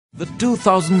The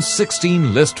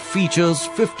 2016 list features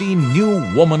 15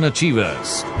 new woman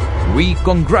achievers. We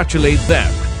congratulate them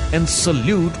and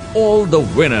salute all the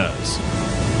winners.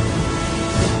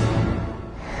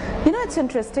 You know, it's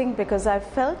interesting because I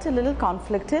felt a little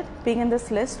conflicted being in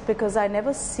this list because I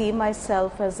never see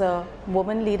myself as a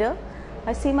woman leader.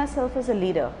 I see myself as a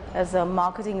leader, as a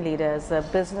marketing leader, as a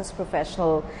business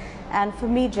professional, and for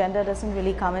me gender doesn't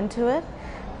really come into it.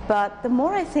 But the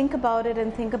more I think about it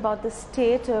and think about the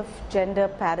state of gender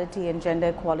parity and gender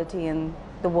equality in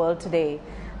the world today,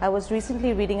 I was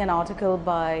recently reading an article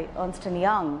by Ernst &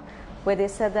 Young where they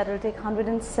said that it will take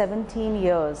 117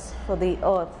 years for the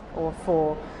earth or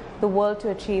for the world to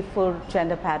achieve full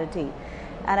gender parity.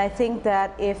 And I think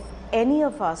that if any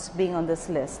of us being on this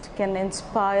list can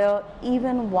inspire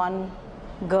even one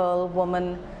girl,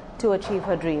 woman to achieve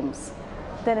her dreams,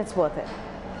 then it's worth it.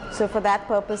 So for that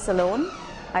purpose alone,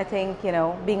 I think,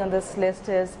 being on this list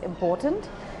is important.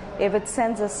 If it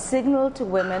sends a signal to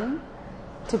women,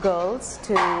 to girls,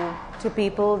 to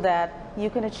people that you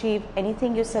can achieve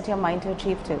anything you set your mind to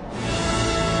achieve to.